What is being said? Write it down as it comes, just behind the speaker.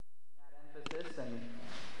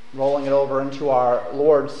rolling it over into our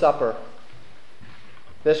Lord's Supper.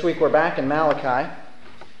 This week we're back in Malachi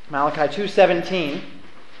 2:17.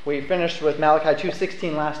 We finished with Malachi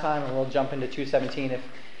 2:16 last time, and we'll jump into 2:17. If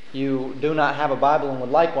you do not have a Bible and would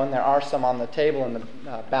like one, there are some on the table in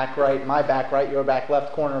the back right, my back right, your back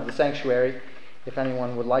left corner of the sanctuary, if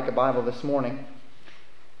anyone would like a Bible this morning.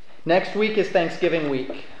 Next week is Thanksgiving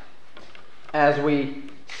week. As we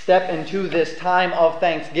step into this time of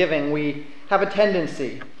Thanksgiving, we have a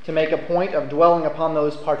tendency to make a point of dwelling upon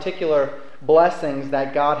those particular blessings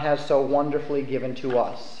that God has so wonderfully given to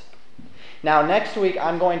us. Now, next week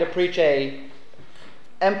I'm going to preach a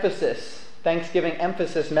Thanksgiving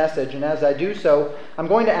emphasis message, and as I do so, I'm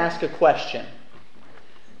going to ask a question.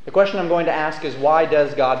 The question I'm going to ask is, why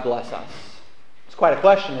does God bless us? It's quite a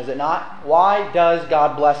question, is it not? Why does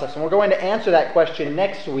God bless us? And we're going to answer that question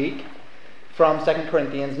next week from 2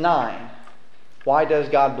 Corinthians 9. Why does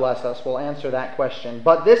God bless us? We'll answer that question.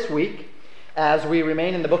 But this week, as we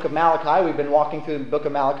remain in the book of Malachi, we've been walking through the book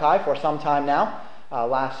of Malachi for some time now,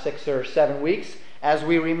 last 6 or 7 weeks. As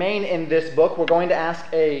we remain in this book, we're going to ask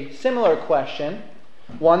a similar question,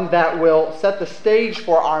 one that will set the stage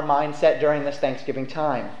for our mindset during this Thanksgiving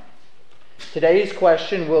time. Today's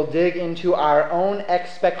question will dig into our own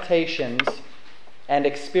expectations and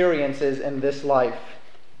experiences in this life.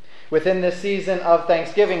 Within this season of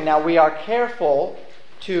Thanksgiving, now we are careful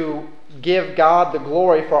to give God the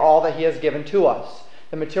glory for all that He has given to us.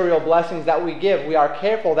 The material blessings that we give, we are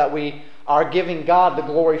careful that we are giving God the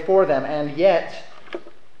glory for them. And yet,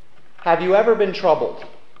 have you ever been troubled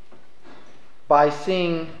by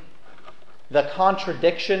seeing the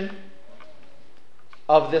contradiction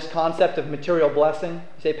of this concept of material blessing?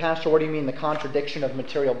 You say, Pastor, what do you mean the contradiction of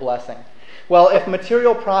material blessing? Well, if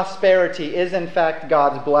material prosperity is in fact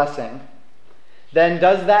God's blessing, then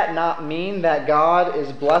does that not mean that God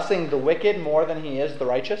is blessing the wicked more than He is the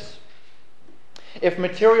righteous? If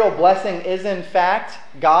material blessing is in fact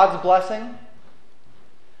God's blessing,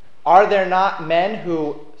 are there not men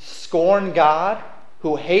who scorn God,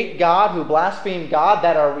 who hate God, who blaspheme God,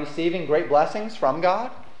 that are receiving great blessings from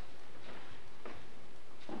God?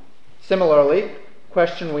 Similarly,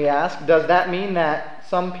 question we ask, does that mean that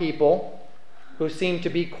some people who seem to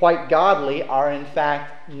be quite godly are in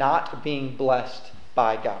fact not being blessed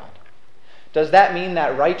by God? Does that mean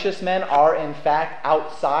that righteous men are in fact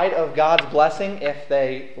outside of God's blessing if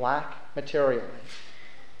they lack materially,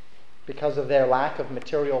 because of their lack of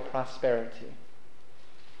material prosperity?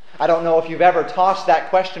 I don't know if you've ever tossed that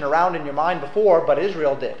question around in your mind before, but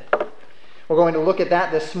Israel did. We're going to look at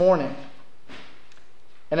that this morning.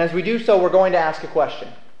 And as we do so, we're going to ask a question.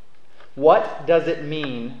 What does it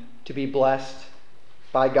mean to be blessed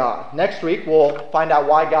by God? Next week, we'll find out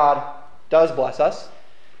why God does bless us.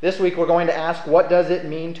 This week, we're going to ask, what does it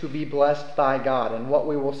mean to be blessed by God? And what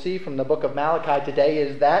we will see from the book of Malachi today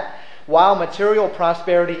is that while material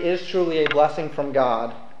prosperity is truly a blessing from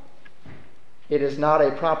God, it is not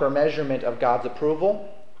a proper measurement of God's approval,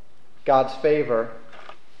 God's favor,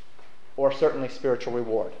 or certainly spiritual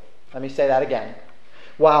reward. Let me say that again.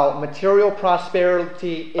 While material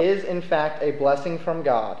prosperity is in fact a blessing from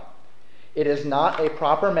God, it is not a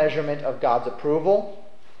proper measurement of God's approval,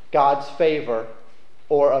 God's favor,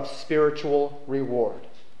 or of spiritual reward.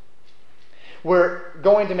 We're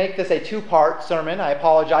going to make this a two-part sermon. I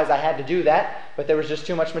apologize I had to do that, but there was just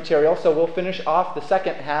too much material, so we'll finish off the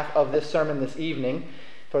second half of this sermon this evening.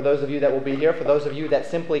 For those of you that will be here, for those of you that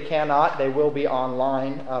simply cannot, they will be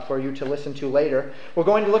online for you to listen to later. We're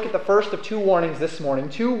going to look at the first of two warnings this morning.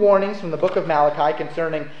 Two warnings from the book of Malachi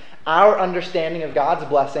concerning our understanding of God's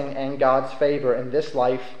blessing and God's favor in this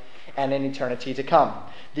life and in eternity to come.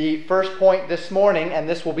 The first point this morning, and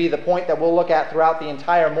this will be the point that we'll look at throughout the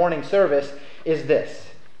entire morning service, is this: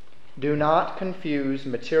 do not confuse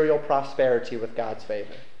material prosperity with God's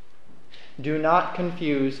favor. Do not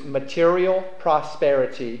confuse material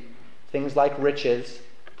prosperity, things like riches,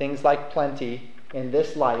 things like plenty in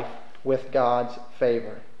this life, with God's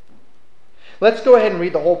favor. Let's go ahead and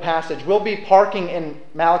read the whole passage. We'll be parking in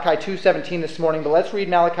Malachi 2:17 this morning, but let's read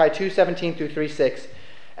Malachi 2:17 through 3:6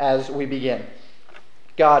 as we begin.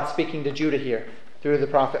 God speaking to Judah here through the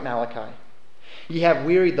prophet Malachi. Ye have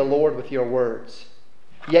wearied the Lord with your words.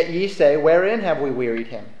 Yet ye say, wherein have we wearied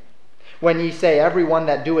him? When ye say, every one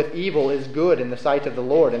that doeth evil is good in the sight of the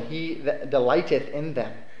Lord, and he that delighteth in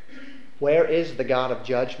them. Where is the God of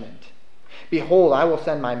judgment? Behold, I will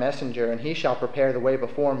send my messenger, and he shall prepare the way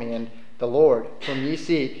before me, and the Lord, whom ye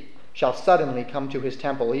seek, shall suddenly come to his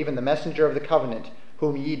temple, even the messenger of the covenant,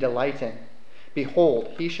 whom ye delight in. Behold,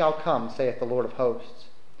 he shall come, saith the Lord of hosts.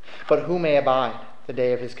 But who may abide? the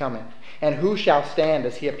day of his coming. And who shall stand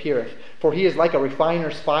as he appeareth? For he is like a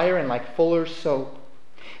refiner's fire, and like fuller's soap.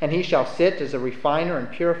 And he shall sit as a refiner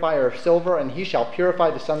and purifier of silver, and he shall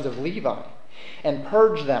purify the sons of Levi, and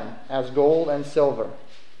purge them as gold and silver,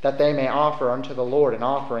 that they may offer unto the Lord an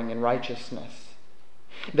offering in righteousness.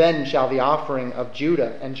 Then shall the offering of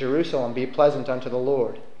Judah and Jerusalem be pleasant unto the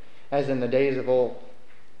Lord, as in the days of old,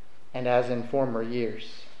 and as in former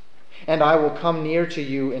years. And I will come near to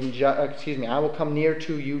you I will come near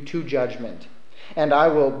to you to judgment, and I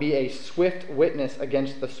will be a swift witness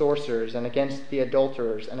against the sorcerers, and against the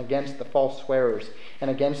adulterers, and against the false swearers,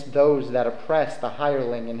 and against those that oppress the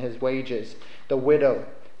hireling in his wages, the widow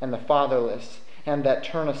and the fatherless, and that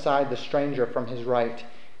turn aside the stranger from his right.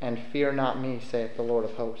 And fear not me, saith the Lord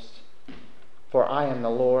of hosts. For I am the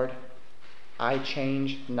Lord, I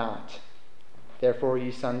change not. Therefore ye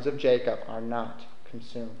sons of Jacob are not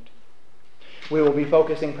consumed. We will be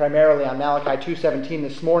focusing primarily on Malachi 2:17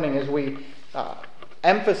 this morning as we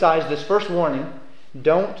emphasize this first warning: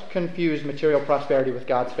 don't confuse material prosperity with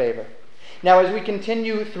God's favor. Now, as we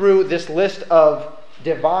continue through this list of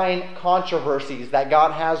divine controversies that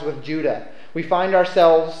God has with Judah, we find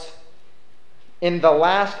ourselves in the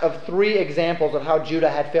last of three examples of how Judah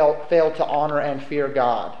had failed to honor and fear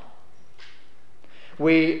God.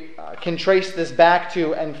 We can trace this back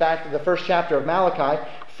to, in fact, the first chapter of Malachi.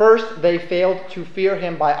 First, they failed to fear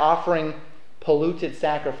him by offering polluted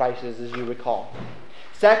sacrifices, as you recall.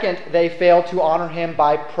 Second, they failed to honor him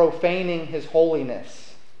by profaning his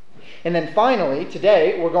holiness. And then finally,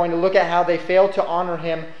 today, we're going to look at how they failed to honor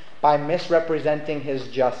him by misrepresenting his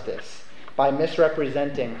justice. By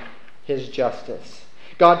misrepresenting his justice.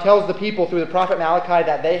 God tells the people through the prophet Malachi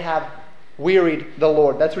that they have wearied the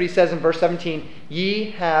Lord. That's what he says in verse 17.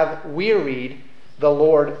 Ye have wearied the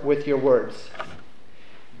Lord with your words.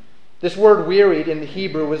 This word wearied in the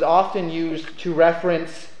Hebrew was often used to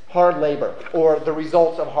reference hard labor or the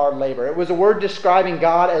results of hard labor. It was a word describing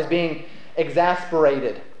God as being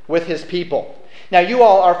exasperated with his people. Now, you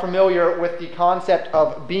all are familiar with the concept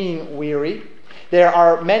of being weary. There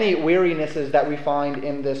are many wearinesses that we find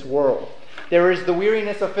in this world. There is the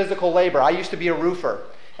weariness of physical labor. I used to be a roofer,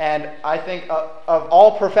 and I think of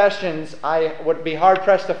all professions, I would be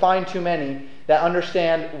hard-pressed to find too many that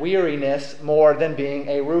understand weariness more than being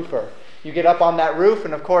a roofer. You get up on that roof,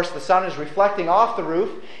 and of course the sun is reflecting off the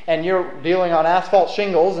roof, and you're dealing on asphalt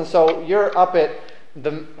shingles, and so you're up at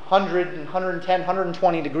the 100 and 110,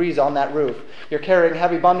 120 degrees on that roof. You're carrying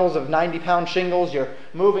heavy bundles of 90-pound shingles. You're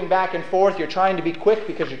moving back and forth. You're trying to be quick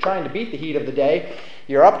because you're trying to beat the heat of the day.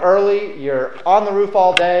 You're up early. You're on the roof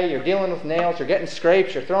all day. You're dealing with nails. You're getting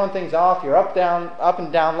scrapes. You're throwing things off. You're up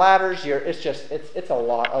and down ladders. It's a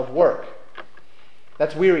lot of work.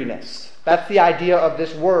 That's weariness. That's the idea of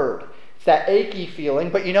this word. It's that achy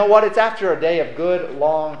feeling, but you know what? It's after a day of good,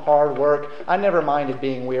 long, hard work. I never minded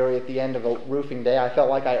being weary at the end of a roofing day. I felt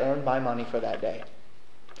like I earned my money for that day.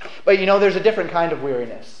 But you know, there's a different kind of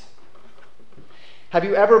weariness. Have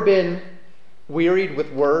you ever been wearied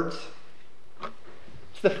with words?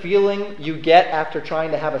 It's the feeling you get after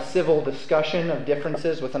trying to have a civil discussion of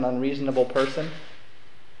differences with an unreasonable person.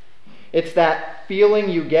 It's that feeling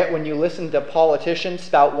you get when you listen to politicians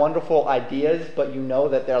spout wonderful ideas, but you know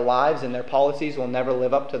that their lives and their policies will never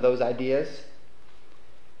live up to those ideas.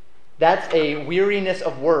 That's a weariness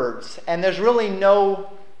of words. And there's really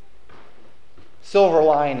no silver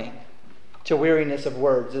lining to weariness of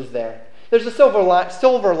words, is there? There's a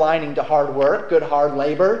silver lining to hard work, good hard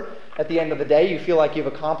labor. At the end of the day, you feel like you've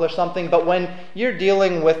accomplished something. But when you're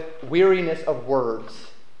dealing with weariness of words,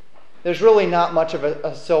 there's really not much of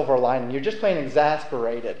a silver lining. You're just plain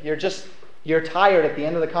exasperated. You're tired at the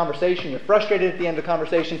end of the conversation. You're frustrated at the end of the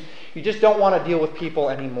conversation. You just don't want to deal with people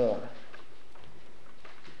anymore.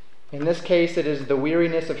 In this case, it is the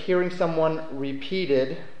weariness of hearing someone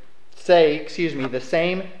say the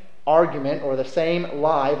same argument or the same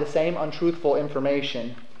lie, the same untruthful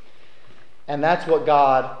information. And that's what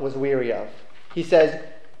God was weary of. He says,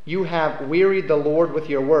 you have wearied the Lord with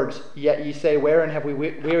your words, yet ye say, wherein have we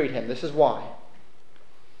wearied him? This is why.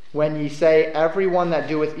 When ye say, every one that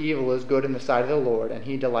doeth evil is good in the sight of the Lord, and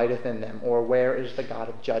he delighteth in them, or where is the God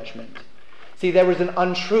of judgment? See, there was an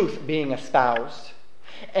untruth being espoused.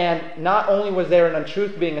 And not only was there an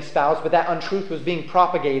untruth being espoused, but that untruth was being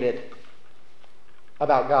propagated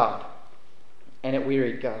about God. And it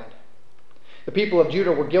wearied God. The people of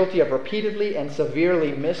Judah were guilty of repeatedly and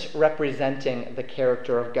severely misrepresenting the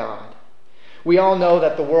character of God. We all know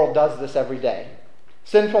that the world does this every day.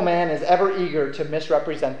 Sinful man is ever eager to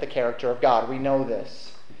misrepresent the character of God. We know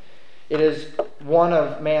this. It is one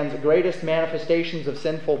of man's greatest manifestations of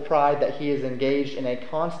sinful pride that he is engaged in a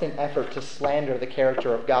constant effort to slander the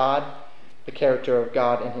character of God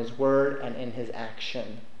in his word and in his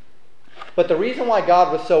action. But the reason why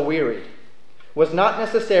God was so wearied was not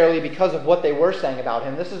necessarily because of what they were saying about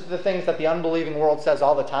him. This is the things that the unbelieving world says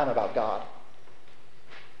all the time about God.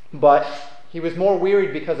 But he was more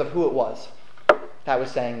wearied because of who it was that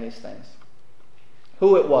was saying these things.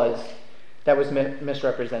 Who it was that was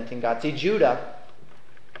misrepresenting God. See, Judah,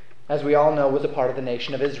 as we all know, was a part of the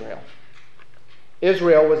nation of Israel.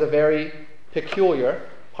 Israel was a very peculiar,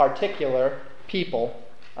 particular people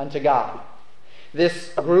unto God.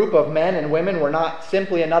 This group of men and women were not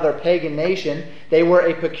simply another pagan nation. They were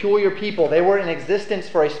a peculiar people. They were in existence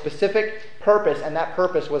for a specific purpose, and that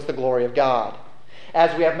purpose was the glory of God.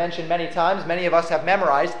 As we have mentioned many times, many of us have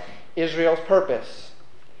memorized Israel's purpose,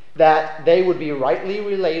 that they would be rightly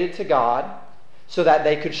related to God so that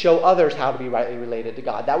they could show others how to be rightly related to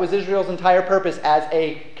God. That was Israel's entire purpose as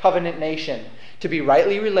a covenant nation, to be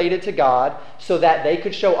rightly related to God so that they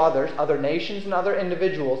could show others, other nations and other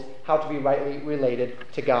individuals, how to be rightly related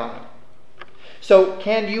to God. So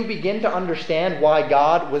can you begin to understand why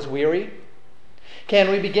God was weary?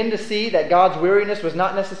 Can we begin to see that God's weariness was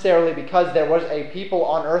not necessarily because there was a people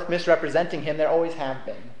on earth misrepresenting him? There always have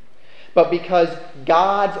been. But because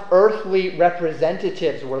God's earthly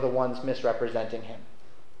representatives were the ones misrepresenting him.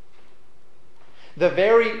 The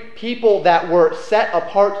very people that were set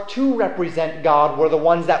apart to represent God were the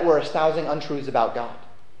ones that were espousing untruths about God.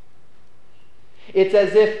 It's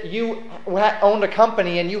as if you owned a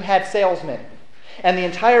company and you had salesmen. And the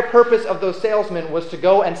entire purpose of those salesmen was to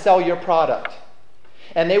go and sell your product.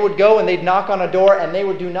 And they would go and they'd knock on a door and they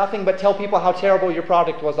would do nothing but tell people how terrible your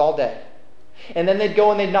product was all day. And then they'd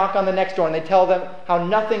go and they'd knock on the next door and they'd tell them how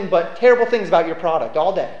nothing but terrible things about your product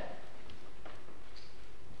all day.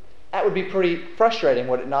 That would be pretty frustrating,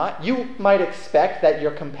 would it not? You might expect that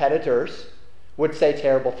your competitors would say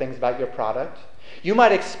terrible things about your product. You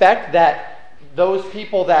might expect that those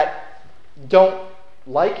people that don't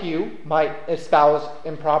like you might espouse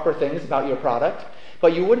improper things about your product.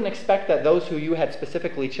 But you wouldn't expect that those who you had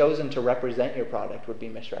specifically chosen to represent your product would be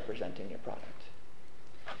misrepresenting your product.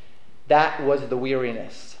 That was the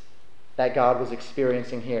weariness that God was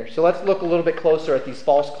experiencing here. So let's look a little bit closer at these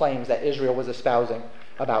false claims that Israel was espousing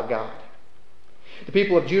about God. The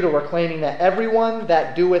people of Judah were claiming that everyone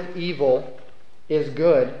that doeth evil is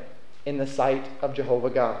good in the sight of Jehovah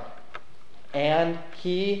God, and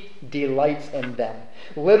he delights in them.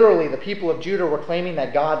 Literally, the people of Judah were claiming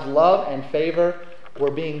that God's love and favor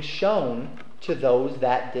were being shown to those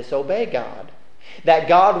that disobey God. That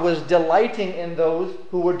God was delighting in those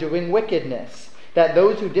who were doing wickedness. That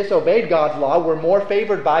those who disobeyed God's law were more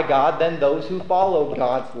favored by God than those who followed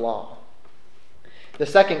God's law. The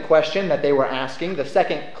second question that they were asking, the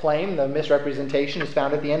second claim, the misrepresentation, is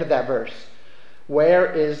found at the end of that verse.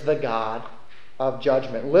 Where is the God of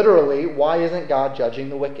judgment? Literally, why isn't God judging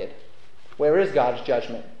the wicked? Where is God's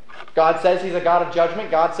judgment? God says he's a God of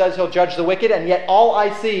judgment. God says he'll judge the wicked, and yet all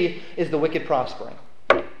I see is the wicked prospering.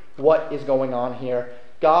 What is going on here?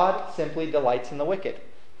 God simply delights in the wicked.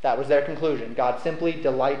 That was their conclusion. God simply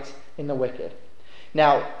delights in the wicked.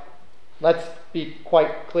 Now, let's be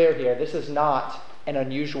quite clear here. This is not an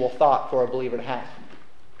unusual thought for a believer to have.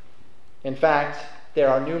 In fact, there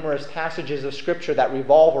are numerous passages of Scripture that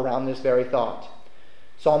revolve around this very thought.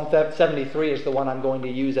 Psalm 73 is the one I'm going to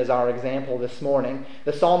use as our example this morning.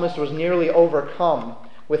 The psalmist was nearly overcome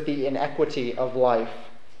with the inequity of life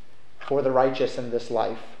for the righteous in this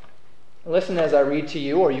life. Listen as I read to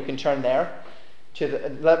you, or you can turn there.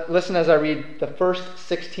 Listen as I read the first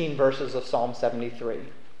 16 verses of Psalm 73.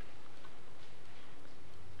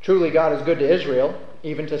 Truly God is good to Israel,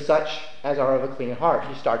 even to such as are of a clean heart.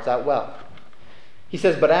 He starts out well. He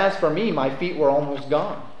says, but as for me, my feet were almost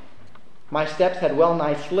gone. My steps had well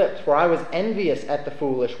nigh slipped, for I was envious at the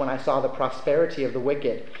foolish when I saw the prosperity of the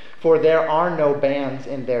wicked. For there are no bands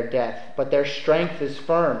in their death, but their strength is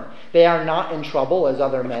firm. They are not in trouble as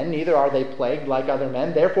other men, neither are they plagued like other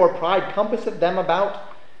men. Therefore pride compasseth them about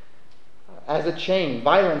as a chain.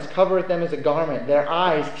 Violence covereth them as a garment. Their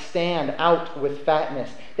eyes stand out with fatness.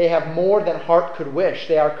 They have more than heart could wish.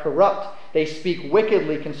 They are corrupt. They speak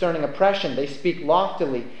wickedly concerning oppression. They speak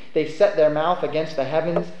loftily. They set their mouth against the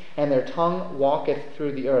heavens, and their tongue walketh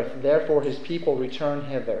through the earth. Therefore his people return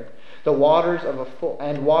hither. The waters of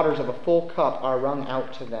a full cup are wrung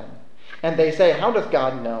out to them. And they say, how doth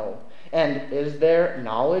God know? And is there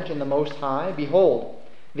knowledge in the Most High? Behold,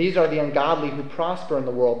 these are the ungodly who prosper in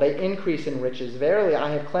the world. They increase in riches. Verily,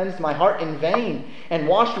 I have cleansed my heart in vain, and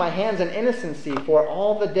washed my hands in innocency for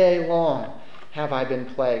all the day long. have I been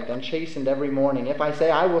plagued and chastened every morning. If I say,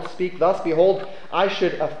 I will speak thus, behold, I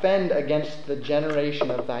should offend against the generation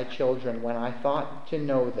of thy children. When I thought to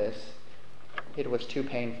know this, it was too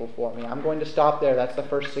painful for me. I'm going to stop there. That's the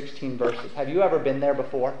first 16 verses. Have you ever been there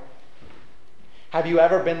before? Have you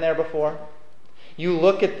ever been there before? You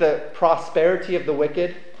look at the prosperity of the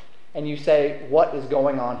wicked and you say, what is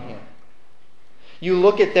going on here? You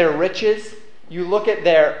look at their riches. You look at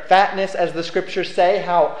their fatness, as the scriptures say,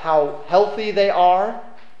 how healthy they are.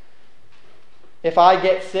 If I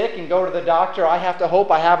get sick and go to the doctor, I have to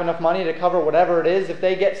hope I have enough money to cover whatever it is. If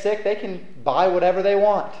they get sick, they can buy whatever they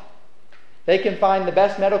want. They can find the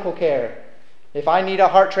best medical care. If I need a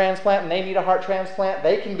heart transplant and they need a heart transplant,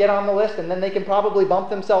 they can get on the list and then they can probably bump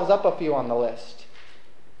themselves up a few on the list.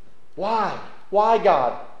 Why? Why,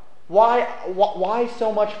 God? Why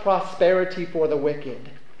so much prosperity for the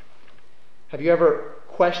wicked? Have you ever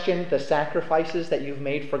questioned the sacrifices that you've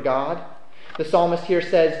made for God? The psalmist here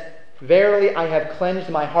says, verily I have cleansed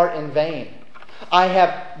my heart in vain. I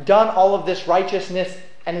have done all of this righteousness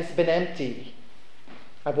and it's been empty.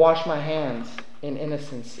 I've washed my hands in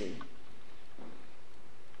innocency.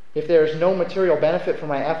 If there is no material benefit for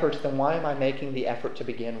my efforts, then why am I making the effort to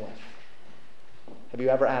begin with? Have you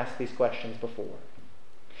ever asked these questions before?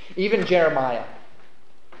 Even Jeremiah.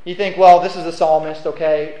 You think, well, this is a psalmist,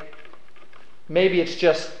 okay? Maybe it's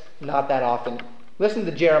just not that often. Listen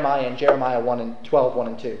to Jeremiah in Jeremiah 12, 1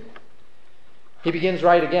 and 2. He begins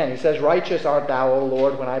right again. He says, righteous art thou, O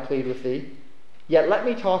Lord, when I plead with thee. Yet let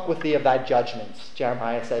me talk with thee of thy judgments,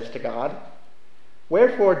 Jeremiah says to God.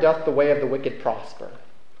 Wherefore doth the way of the wicked prosper?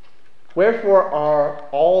 Wherefore are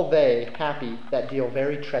all they happy that deal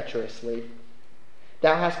very treacherously?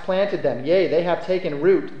 Thou hast planted them, yea, they have taken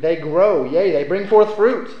root. They grow, yea, they bring forth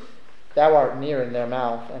fruit. Thou art near in their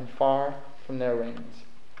mouth, and far from their reins.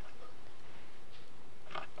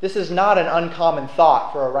 This is not an uncommon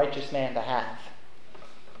thought for a righteous man to have.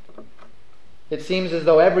 It seems as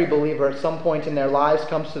though every believer at some point in their lives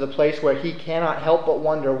comes to the place where he cannot help but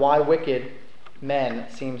wonder why wicked men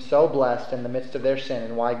seem so blessed in the midst of their sin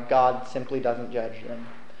and why God simply doesn't judge them.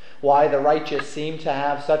 Why the righteous seem to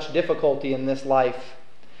have such difficulty in this life.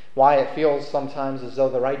 Why it feels sometimes as though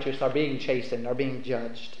the righteous are being chastened, are being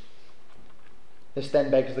judged. This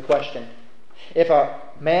then begs the question. If a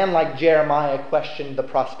man like Jeremiah questioned the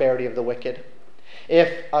prosperity of the wicked,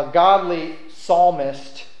 if a godly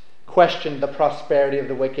psalmist questioned the prosperity of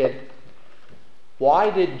the wicked, why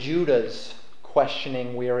did Judah's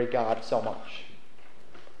questioning weary God so much?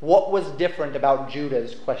 What was different about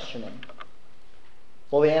Judah's questioning?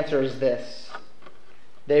 Well, the answer is this.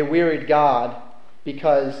 They wearied God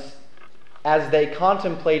because as they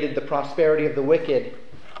contemplated the prosperity of the wicked,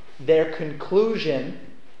 their conclusion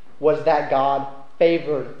was that God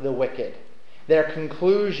favored the wicked. Their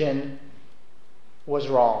conclusion was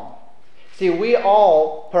wrong. See, we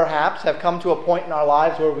all, perhaps, have come to a point in our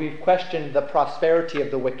lives where we've questioned the prosperity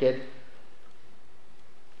of the wicked.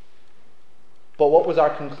 But what was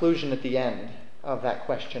our conclusion at the end of that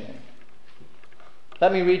questioning?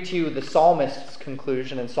 Let me read to you the psalmist's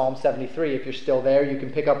conclusion in Psalm 73. If you're still there, you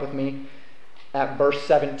can pick up with me at verse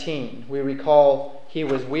 17. We recall he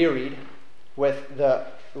was wearied with the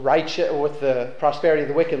prosperity of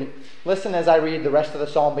the wicked. Listen as I read the rest of the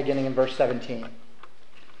psalm beginning in verse 17.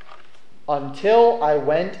 Until I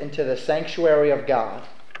went into the sanctuary of God,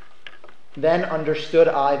 then understood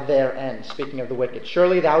I their end. Speaking of the wicked.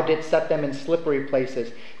 Surely thou didst set them in slippery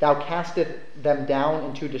places. Thou castest them down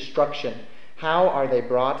into destruction. How are they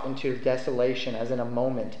brought into desolation as in a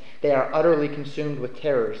moment? They are utterly consumed with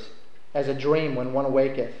terrors, as a dream when one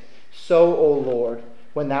awaketh. So, O Lord,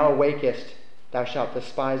 when thou awakest, thou shalt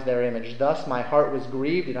despise their image. Thus my heart was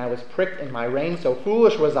grieved, and I was pricked in my rein. So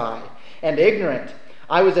foolish was I, and ignorant.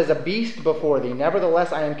 I was as a beast before thee.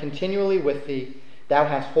 Nevertheless, I am continually with thee. Thou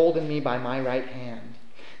hast holden me by my right hand.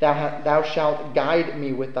 Thou shalt guide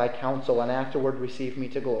me with thy counsel, and afterward receive me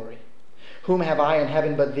to glory. Whom have I in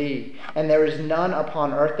heaven but thee? And there is none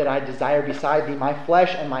upon earth that I desire beside thee. My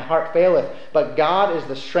flesh and my heart faileth, but God is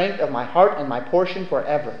the strength of my heart and my portion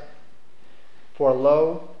forever. For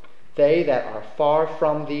lo, they that are far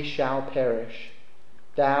from thee shall perish.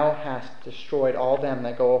 Thou hast destroyed all them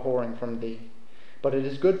that go a-whoring from thee. But it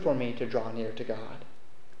is good for me to draw near to God.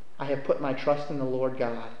 I have put my trust in the Lord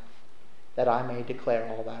God, that I may declare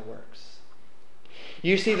all thy works.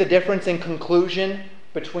 You see the difference in conclusion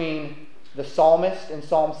between the psalmist in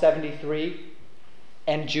Psalm 73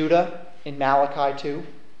 and Judah in Malachi 2.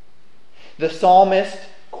 The psalmist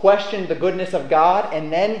questioned the goodness of God,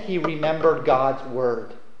 and then he remembered God's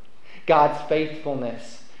word, God's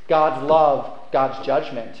faithfulness, God's love, God's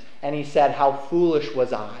judgment. And he said, how foolish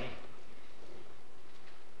was I.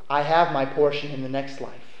 I have my portion in the next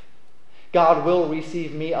life. God will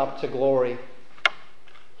receive me up to glory.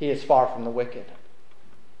 He is far from the wicked.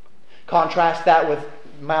 Contrast that with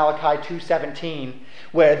Malachi 2:17,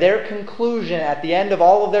 where their conclusion at the end of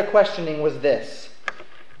all of their questioning was this: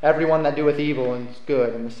 everyone that doeth evil is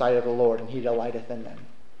good in the sight of the Lord, and he delighteth in them.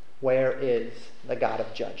 Where is the God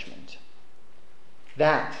of judgment?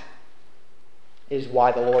 That is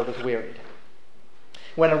why the Lord was wearied.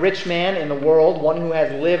 When a rich man in the world, one who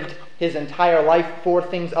has lived his entire life for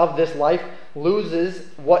things of this life, loses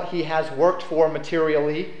what he has worked for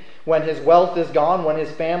materially, when his wealth is gone, when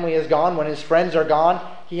his family is gone, when his friends are gone,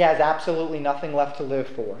 he has absolutely nothing left to live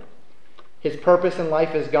for. His purpose in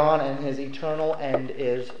life is gone, and his eternal end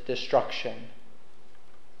is destruction.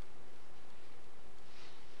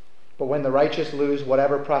 But when the righteous lose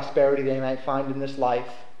whatever prosperity they might find in this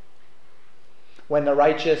life, when the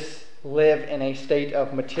righteous live in a state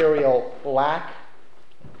of material lack,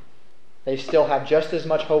 they still have just as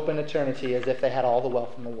much hope in eternity as if they had all the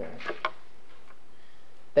wealth in the world.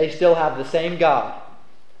 They still have the same God.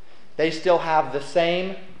 They still have the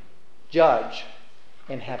same judge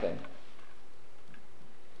in heaven.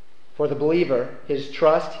 For the believer, his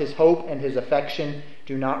trust, his hope, and his affection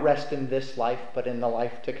do not rest in this life, but in the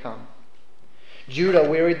life to come. Judah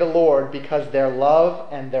wearied the Lord because their love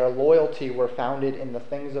and their loyalty were founded in the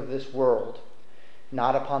things of this world,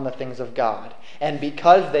 not upon the things of God. And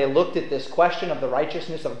because they looked at this question of the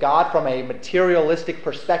righteousness of God from a materialistic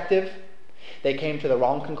perspective, they came to the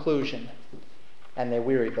wrong conclusion, and they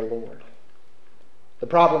wearied the Lord. The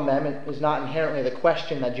problem then is not inherently the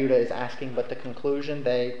question that Judah is asking, but the conclusion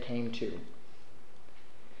they came to.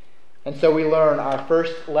 And so we learn our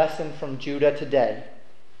first lesson from Judah today.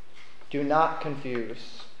 Do not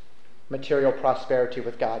confuse material prosperity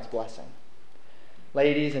with God's blessing.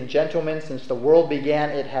 Ladies and gentlemen, since the world began,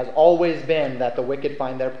 it has always been that the wicked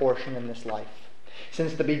find their portion in this life.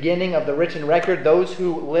 Since the beginning of the written record, those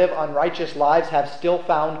who live unrighteous lives have still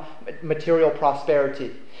found material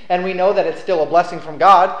prosperity. And we know that it's still a blessing from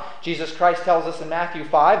God. Jesus Christ tells us in Matthew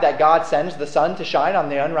 5 that God sends the sun to shine on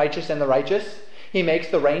the unrighteous and the righteous. He makes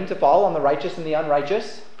the rain to fall on the righteous and the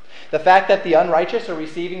unrighteous. The fact that the unrighteous are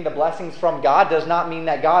receiving the blessings from God does not mean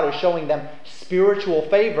that God is showing them spiritual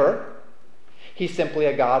favor. He's simply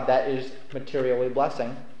a God that is materially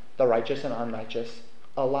blessing the righteous and unrighteous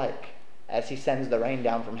alike, as he sends the rain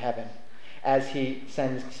down from heaven, as he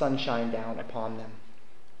sends sunshine down upon them.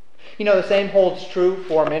 You know, the same holds true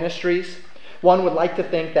for ministries. One would like to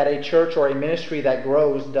think that a church or a ministry that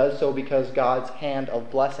grows does so because God's hand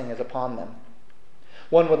of blessing is upon them.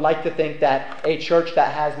 One would like to think that a church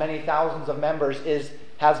that has many thousands of members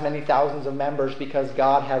has many thousands of members because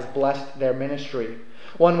God has blessed their ministry.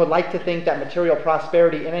 One would like to think that material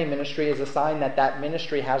prosperity in a ministry is a sign that that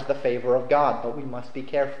ministry has the favor of God, but we must be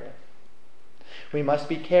careful. We must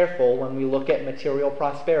be careful when we look at material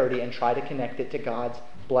prosperity and try to connect it to God's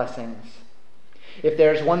blessings. If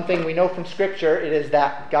there's one thing we know from Scripture, it is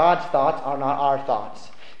that God's thoughts are not our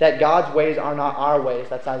thoughts, that God's ways are not our ways.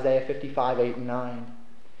 That's Isaiah 55, 8 and 9.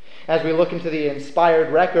 As we look into the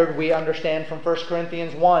inspired record, we understand from 1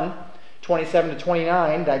 Corinthians 1, 27 to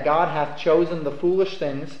 29, that God hath chosen the foolish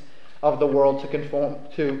things of the world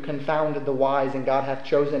to confound the wise, and God hath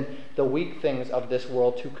chosen the weak things of this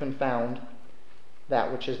world to confound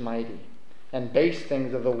that which is mighty. And base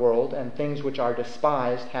things of the world, and things which are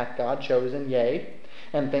despised, hath God chosen, yea,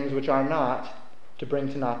 and things which are not, to bring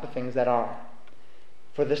to naught the things that are.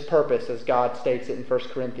 For this purpose, as God states it in 1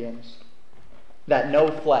 Corinthians, that no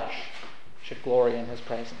flesh should glory in his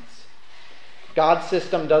presence. God's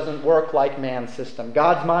system doesn't work like man's system.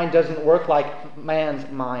 God's mind doesn't work like man's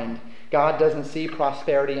mind. God doesn't see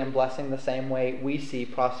prosperity and blessing the same way we see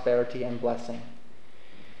prosperity and blessing.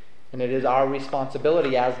 And it is our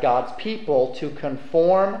responsibility as God's people to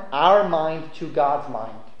conform our mind to God's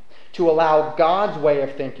mind, to allow God's way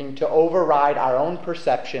of thinking to override our own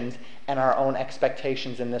perceptions and our own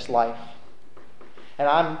expectations in this life. And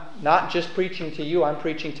I'm not just preaching to you, I'm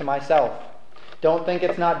preaching to myself. Don't think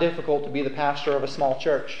it's not difficult to be the pastor of a small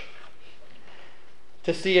church.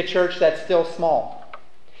 To see a church that's still small,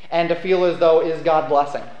 and to feel as though, is God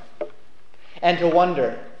blessing? And to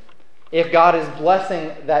wonder if God is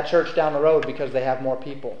blessing that church down the road because they have more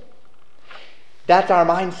people. That's our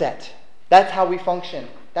mindset. That's how we function.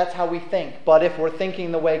 That's how we think. But if we're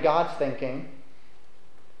thinking the way God's thinking,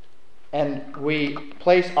 and we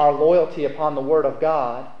place our loyalty upon the Word of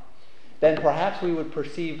God, then perhaps we would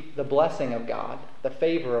perceive the blessing of God, the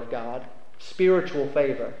favor of God, spiritual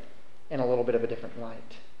favor, in a little bit of a different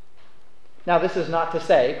light. Now, this is not to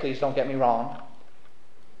say, please don't get me wrong,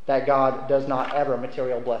 that God does not ever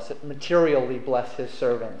materially bless his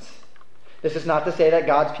servants. This is not to say that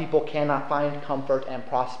God's people cannot find comfort and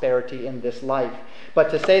prosperity in this life, but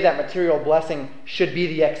to say that material blessing should be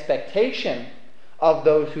the expectation of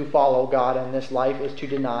those who follow God in this life is to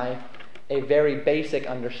deny a very basic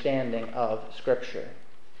understanding of Scripture.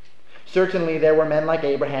 Certainly there were men like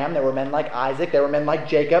Abraham, there were men like Isaac, there were men like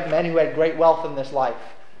Jacob, men who had great wealth in this life.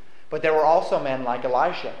 But there were also men like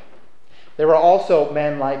Elisha. There were also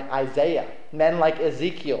men like Isaiah, men like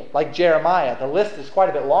Ezekiel, like Jeremiah. The list is quite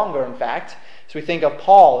a bit longer, in fact, as we think of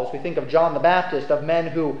Paul, as we think of John the Baptist, of men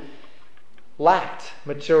who lacked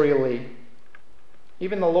materially.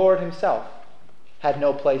 Even the Lord himself had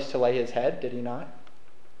no place to lay his head, did he not?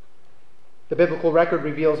 The biblical record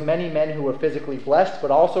reveals many men who were physically blessed,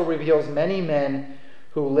 but also reveals many men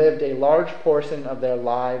who lived a large portion of their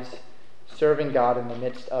lives serving God in the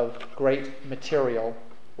midst of great material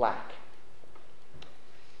lack.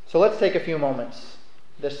 So let's take a few moments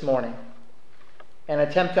this morning and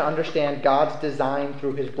attempt to understand God's design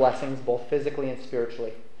through his blessings, both physically and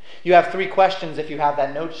spiritually. You have 3 questions if you have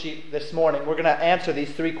that note sheet this morning. We're going to answer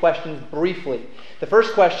these 3 questions briefly. The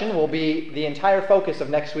first question will be the entire focus of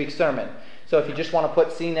next week's sermon. So if you just want to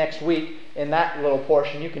put "see next week" in that little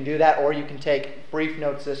portion, you can do that, or you can take brief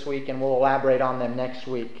notes this week and we'll elaborate on them next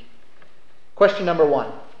week. Question number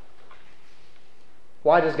 1.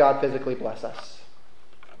 Why does God physically bless us?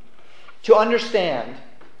 To understand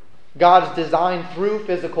God's design through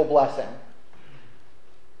physical blessing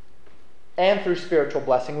and through spiritual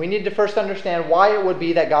blessing, we need to first understand why it would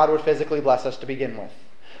be that God would physically bless us to begin with.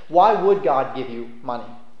 Why would God give you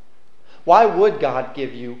money? Why would God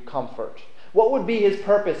give you comfort? What would be his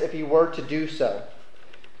purpose if he were to do so?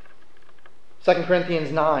 2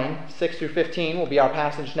 Corinthians 9, 6 through 15 will be our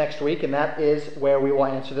passage next week, and that is where we will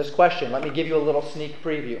answer this question. Let me give you a little sneak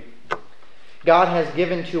preview. God has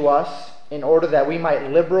given to us in order that we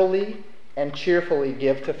might liberally and cheerfully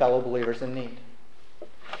give to fellow believers in need.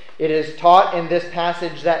 It is taught in this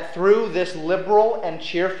passage that through this liberal and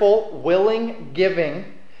cheerful, willing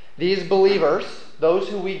giving, these believers, those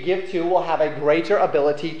who we give to, will have a greater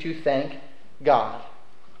ability to thank God.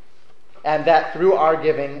 And that through our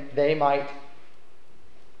giving, they might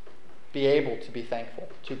be able to be thankful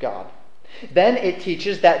to God. Then it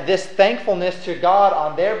teaches that this thankfulness to God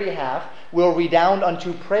on their behalf will redound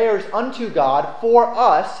unto prayers unto God for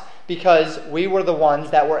us, because we were the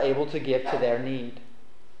ones that were able to give to their need.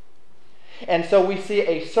 And so we see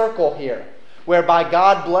a circle here, whereby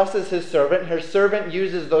God blesses his servant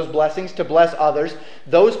uses those blessings to bless others.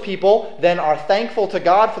 Those people then are thankful to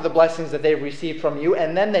God for the blessings that they've received from you,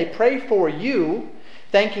 and then they pray for you,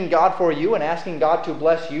 thanking God for you and asking God to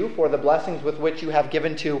bless you for the blessings with which you have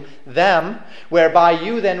given to them, whereby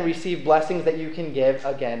you then receive blessings that you can give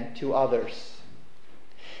again to others.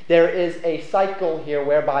 There is a cycle here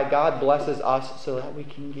whereby God blesses us so that we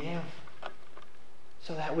can give,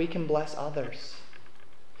 so that we can bless others.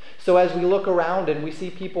 So as we look around and we see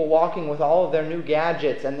people walking with all of their new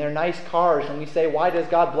gadgets and their nice cars, and we say, why does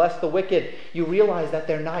God bless the wicked? You realize that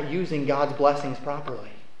they're not using God's blessings properly.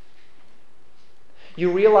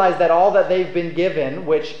 You realize that all that they've been given,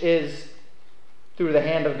 which is through the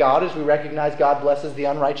hand of God, as we recognize God blesses the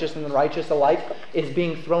unrighteous and the righteous alike, is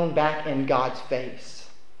being thrown back in God's face.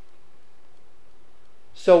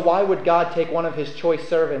 So why would God take one of his choice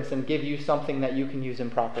servants and give you something that you can use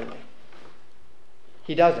improperly?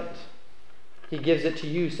 He doesn't. He gives it to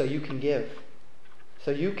you so you can give,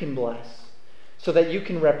 so you can bless, so that you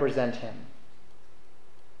can represent him.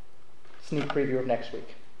 Sneak preview of next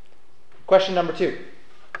week. Question number 2.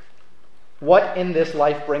 What in this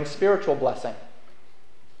life brings spiritual blessing?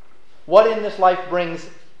 What in this life brings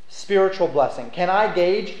spiritual blessing? Can I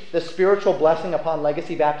gauge the spiritual blessing upon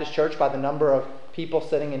Legacy Baptist Church by the number of people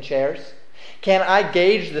sitting in chairs? Can I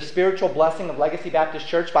gauge the spiritual blessing of Legacy Baptist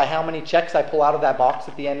Church by how many checks I pull out of that box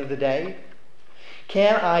at the end of the day?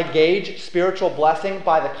 Can I gauge spiritual blessing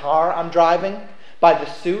by the car I'm driving, by the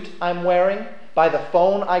suit I'm wearing, by the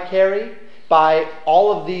phone I carry, by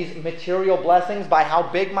all of these material blessings, by how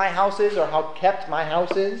big my house is or how kept my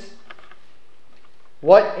house is?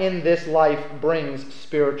 What in this life brings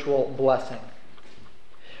spiritual blessing?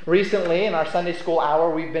 Recently, in our Sunday school hour,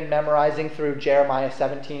 we've been memorizing through Jeremiah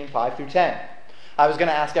 17, 5 through 10. I was going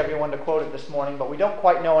to ask everyone to quote it this morning, but we don't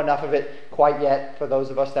quite know enough of it quite yet for those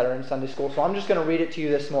of us that are in Sunday school, so I'm just going to read it to you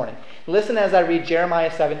this morning. Listen as I read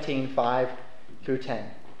Jeremiah 17, 5 through 10.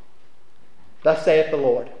 Thus saith the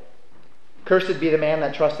Lord, Cursed be the man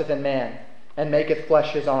that trusteth in man, and maketh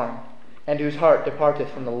flesh his arm, and whose heart departeth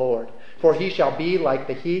from the Lord. For he shall be like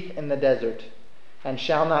the heath in the desert, and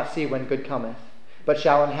shall not see when good cometh, but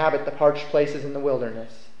shall inhabit the parched places in the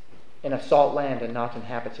wilderness. in a salt land and not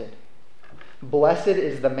inhabited. Blessed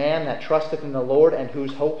is the man that trusteth in the Lord, and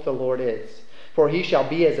whose hope the Lord is. For he shall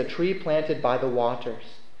be as a tree planted by the waters,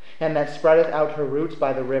 and that spreadeth out her roots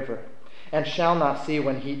by the river, and shall not see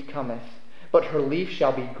when heat cometh, but her leaf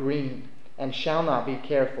shall be green, and shall not be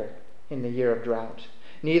careful in the year of drought,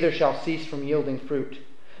 neither shall cease from yielding fruit.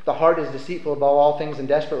 The heart is deceitful above all things and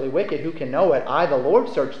desperately wicked. Who can know it? I, the Lord,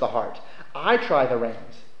 search the heart. I try the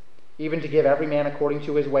reins, even to give every man according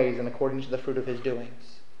to his ways and according to the fruit of his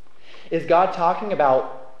doings. Is God talking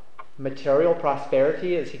about material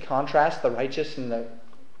prosperity as he contrasts the righteous and the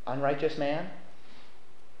unrighteous man?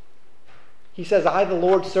 He says, I, the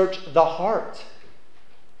Lord, search the heart.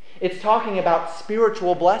 It's talking about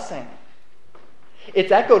spiritual blessing.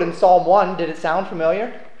 It's echoed in Psalm 1. Did it sound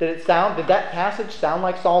familiar? Did that passage sound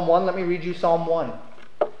like Psalm 1? Let me read you Psalm 1.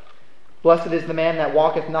 Blessed is the man that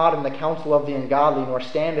walketh not in the counsel of the ungodly, nor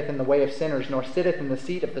standeth in the way of sinners, nor sitteth in the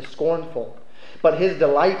seat of the scornful. But his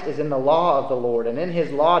delight is in the law of the Lord, and in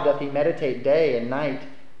his law doth he meditate day and night.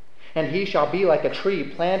 And he shall be like a tree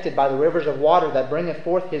planted by the rivers of water, that bringeth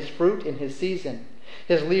forth his fruit in his season.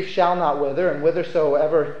 His leaf shall not wither, and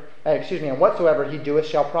whatsoever he doeth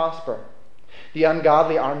shall prosper. The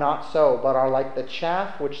ungodly are not so, but are like the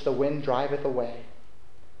chaff which the wind driveth away.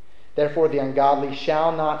 Therefore the ungodly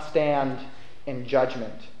shall not stand in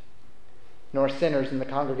judgment, nor sinners in the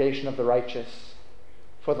congregation of the righteous.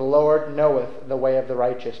 For the Lord knoweth the way of the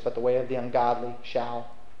righteous, but the way of the ungodly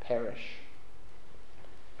shall perish.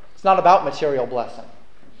 It's not about material blessing.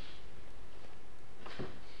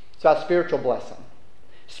 It's about spiritual blessing.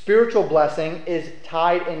 Spiritual blessing is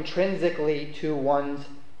tied intrinsically to one's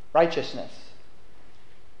righteousness.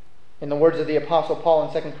 In the words of the Apostle Paul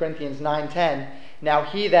in 2 Corinthians 9:10, now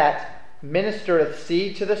he that ministereth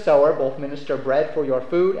seed to the sower, both minister bread for your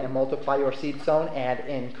food, and multiply your seed sown, and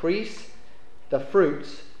increase the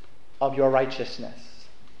fruits of your righteousness.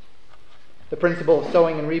 The principle of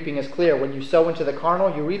sowing and reaping is clear. When you sow into the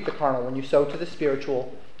carnal, you reap the carnal. When you sow to the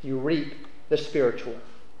spiritual, you reap the spiritual.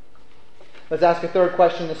 Let's ask a third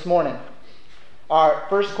question this morning. Our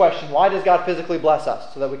first question, why does God physically bless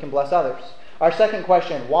us? So that we can bless others. Our second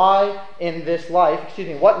question, what in this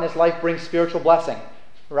life brings spiritual blessing?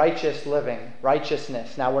 Righteous living,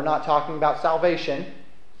 righteousness. Now, we're not talking about salvation.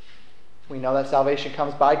 We know that salvation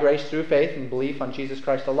comes by grace through faith and belief on Jesus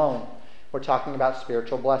Christ alone. We're talking about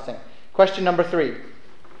spiritual blessing. Question number 3.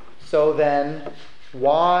 So then,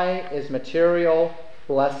 why is material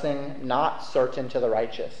blessing not certain to the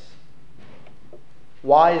righteous?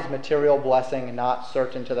 Why is material blessing not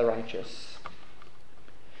certain to the righteous?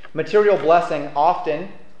 Material blessing often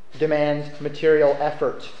demands material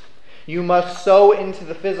effort. You must sow into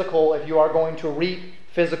the physical if you are going to reap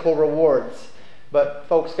physical rewards. But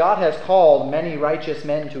folks, God has called many righteous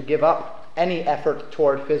men to give up any effort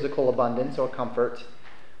toward physical abundance or comfort,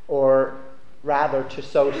 or rather to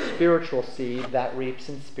sow spiritual seed that reaps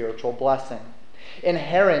in spiritual blessing.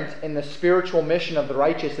 Inherent in the spiritual mission of the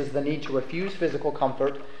righteous is the need to refuse physical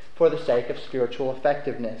comfort for the sake of spiritual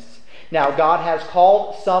effectiveness. Now, God has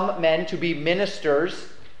called some men to be ministers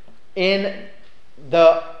in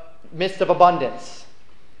the midst of abundance.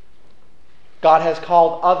 God has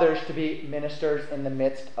called others to be ministers in the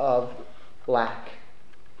midst of lack.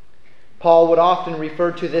 Paul would often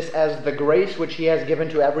refer to this as the grace which he has given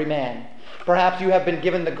to every man. Perhaps you have been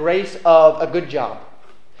given the grace of a good job.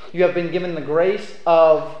 You have been given the grace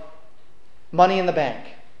of money in the bank.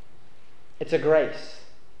 It's a grace.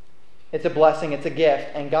 It's a blessing. It's a gift.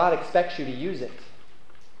 And God expects you to use it.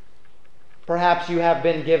 Perhaps you have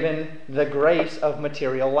been given the grace of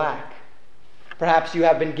material lack. Perhaps you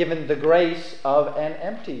have been given the grace of an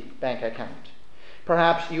empty bank account.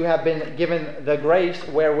 Perhaps you have been given the grace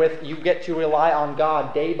wherewith you get to rely on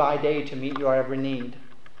God day by day to meet your every need.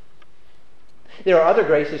 There are other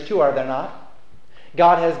graces too, are there not?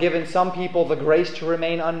 God has given some people the grace to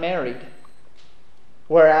remain unmarried.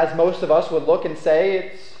 Whereas most of us would look and say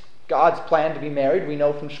it's God's plan to be married. We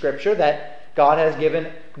know from Scripture that God has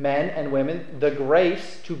given men and women the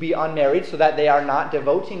grace to be unmarried so that they are not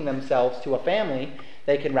devoting themselves to a family.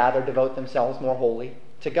 They can rather devote themselves more wholly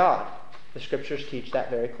to God. The Scriptures teach that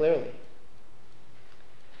very clearly.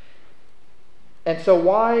 And so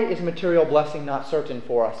why is material blessing not certain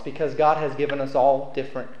for us? Because God has given us all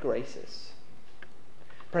different graces.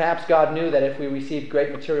 Perhaps God knew that if we received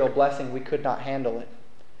great material blessing, we could not handle it.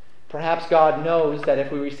 Perhaps God knows that if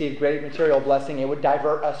we receive great material blessing, it would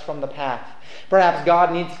divert us from the path. Perhaps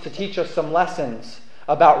God needs to teach us some lessons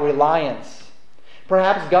about reliance.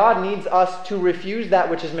 Perhaps God needs us to refuse that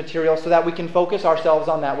which is material so that we can focus ourselves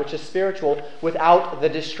on that which is spiritual without the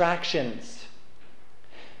distractions.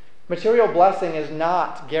 Material blessing is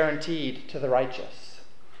not guaranteed to the righteous.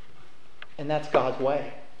 And that's God's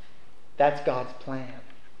way. That's God's plan.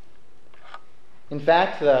 In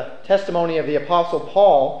fact, the testimony of the Apostle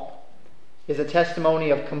Paul is a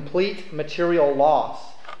testimony of complete material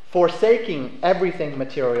loss, forsaking everything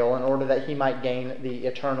material in order that he might gain the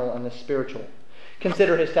eternal and the spiritual.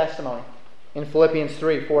 Consider his testimony in Philippians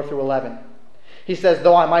 3, 4 through 11. He says,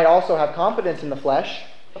 "Though I might also have confidence in the flesh,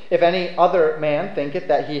 if any other man thinketh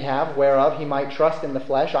that he have whereof he might trust in the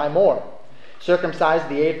flesh, I more. Circumcised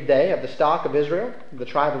the 8th day, of the stock of Israel, the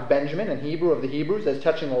tribe of Benjamin, and Hebrew of the Hebrews, as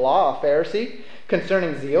touching the law, a Pharisee,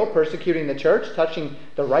 concerning zeal, persecuting the church, touching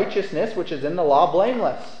the righteousness which is in the law,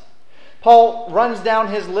 blameless." Paul runs down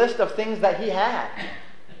his list of things that he had,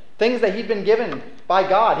 things that he'd been given by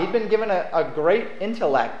God. He'd been given a great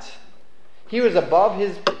intellect. He was above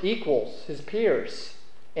his equals, his peers,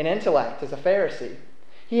 in intellect as a Pharisee.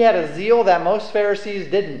 He had a zeal that most Pharisees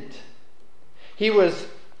didn't. He was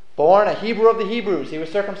born a Hebrew of the Hebrews. He was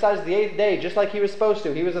circumcised the 8th day, just like he was supposed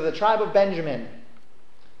to. He was of the tribe of Benjamin.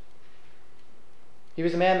 He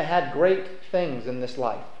was a man that had great things in this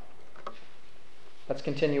life. Let's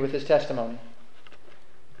continue with his testimony.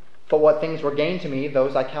 "But what things were gained to me,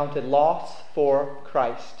 those I counted loss for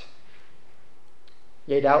Christ.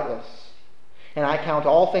 Yea, doubtless. And I count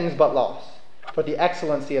all things but loss, for the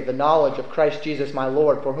excellency of the knowledge of Christ Jesus my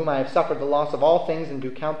Lord, for whom I have suffered the loss of all things, and do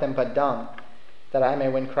count them but dung, that I may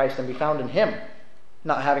win Christ and be found in him,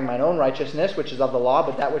 not having mine own righteousness, which is of the law,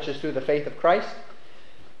 but that which is through the faith of Christ,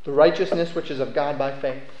 the righteousness which is of God by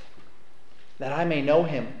faith, that I may know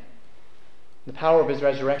him, the power of his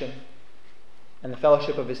resurrection, and the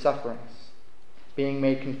fellowship of his sufferings, being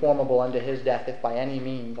made conformable unto his death, if by any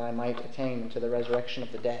means I might attain to the resurrection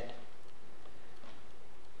of the dead."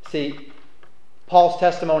 See, Paul's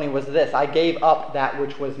testimony was this: I gave up that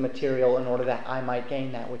which was material in order that I might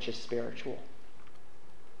gain that which is spiritual.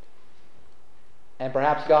 And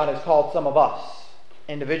perhaps God has called some of us,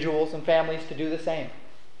 individuals and families, to do the same.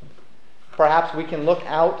 Perhaps we can look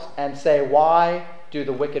out and say, why do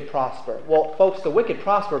the wicked prosper? Well, folks, the wicked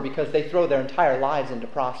prosper because they throw their entire lives into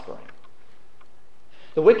prospering.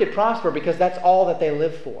 The wicked prosper because that's all that they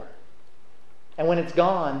live for. And when it's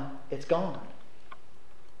gone, it's gone.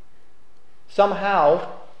 Somehow,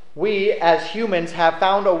 we as humans have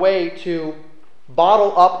found a way to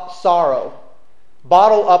bottle up sorrow,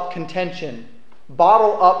 bottle up contention,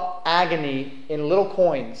 bottle up agony in little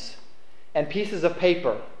coins and pieces of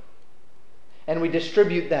paper, and we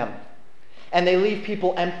distribute them, and they leave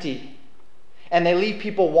people empty, and they leave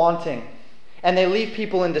people wanting, and they leave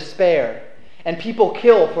people in despair, and people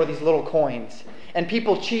kill for these little coins, and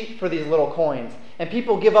people cheat for these little coins, and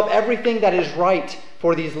people give up everything that is right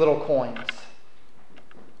for these little coins.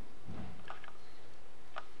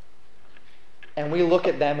 And we look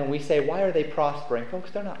at them and we say, why are they prospering? Folks,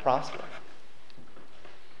 they're not prospering.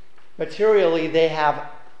 Materially, they have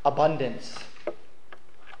abundance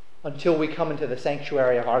until we come into the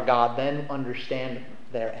sanctuary of our God, then understand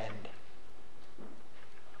their end.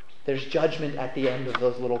 There's judgment at the end of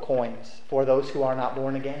those little coins for those who are not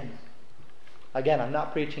born again. Again, I'm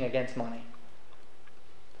not preaching against money.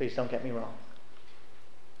 Please don't get me wrong.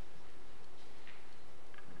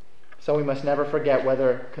 So we must never forget,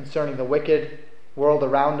 whether concerning the wicked world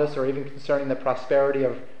around us or even concerning the prosperity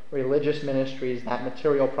of religious ministries, that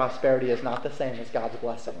material prosperity is not the same as God's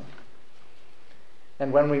blessing.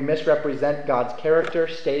 And when we misrepresent God's character,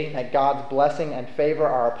 stating that God's blessing and favor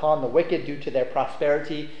are upon the wicked due to their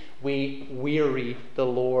prosperity, we weary the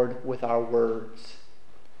Lord with our words,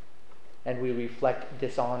 and we reflect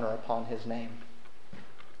dishonor upon his name.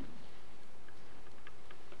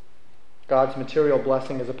 God's material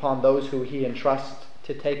blessing is upon those who he entrusts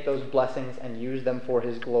to take those blessings and use them for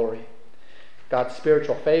his glory. God's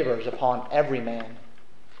spiritual favor is upon every man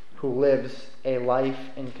who lives a life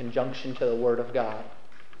in conjunction to the Word of God,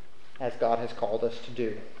 as God has called us to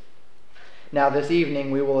do. Now this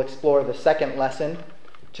evening we will explore the second lesson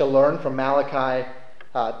to learn from Malachi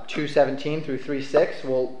 2:17 through 3:6.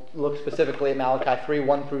 We'll look specifically at Malachi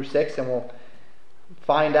 3:1 through 6, and we'll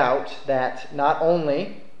find out that not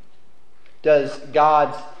only does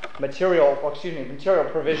God's material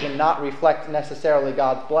provision not reflect necessarily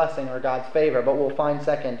God's blessing or God's favor, but we'll find,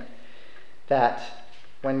 second, that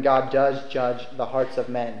when God does judge the hearts of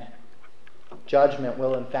men, judgment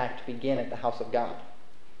will in fact begin at the house of God.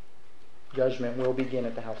 Judgment will begin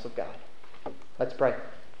at the house of God. Let's pray.